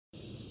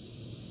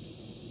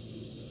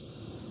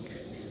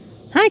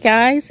Hi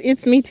guys,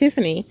 it's me,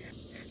 Tiffany.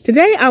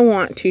 Today I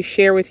want to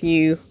share with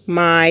you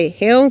my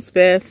Hales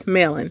Best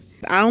melon.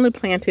 I only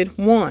planted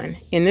one,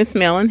 and this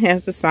melon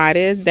has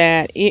decided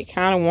that it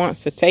kind of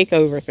wants to take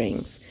over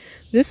things.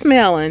 This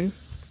melon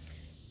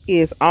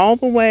is all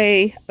the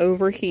way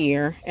over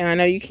here, and I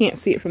know you can't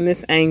see it from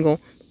this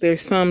angle.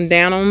 There's some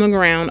down on the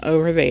ground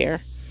over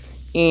there,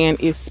 and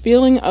it's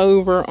spilling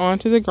over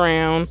onto the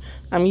ground.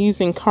 I'm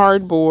using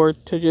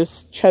cardboard to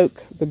just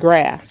choke the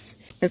grass.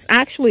 It's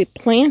actually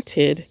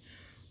planted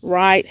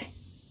right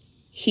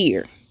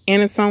here,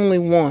 and it's only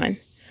one.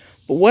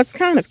 But what's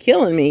kind of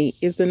killing me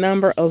is the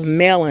number of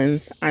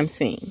melons I'm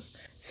seeing.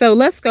 So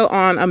let's go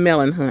on a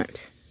melon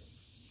hunt.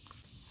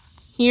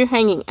 Here,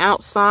 hanging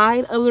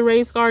outside of the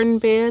raised garden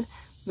bed,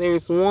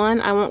 there's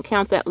one. I won't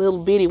count that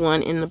little bitty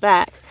one in the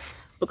back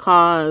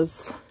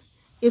because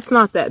it's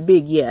not that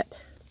big yet.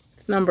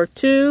 It's number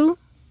 2.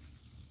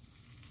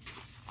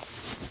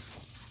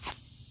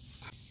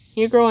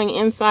 Here, growing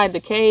inside the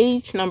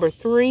cage, number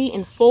 3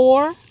 and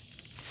 4.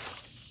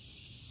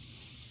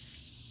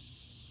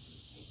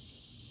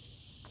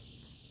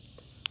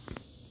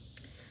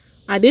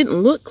 I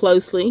didn't look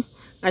closely.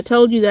 I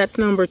told you that's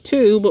number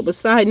 2, but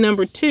beside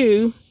number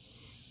 2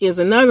 is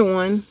another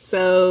one.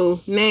 So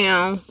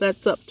now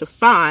that's up to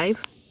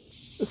 5.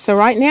 So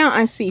right now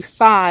I see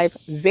 5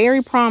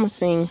 very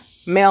promising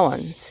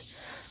melons.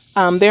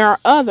 There are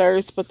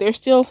others, but they're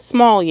still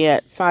small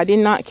yet, so I did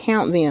not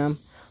count them.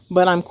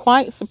 But I'm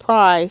quite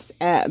surprised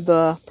at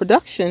the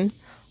production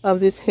of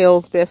this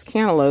Hales Best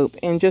cantaloupe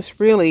and just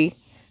really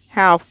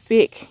how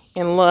thick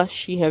and lush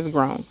she has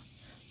grown.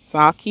 So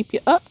I'll keep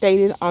you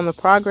updated on the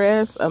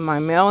progress of my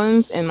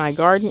melons and my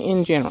garden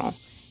in general.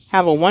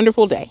 Have a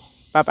wonderful day.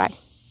 Bye-bye.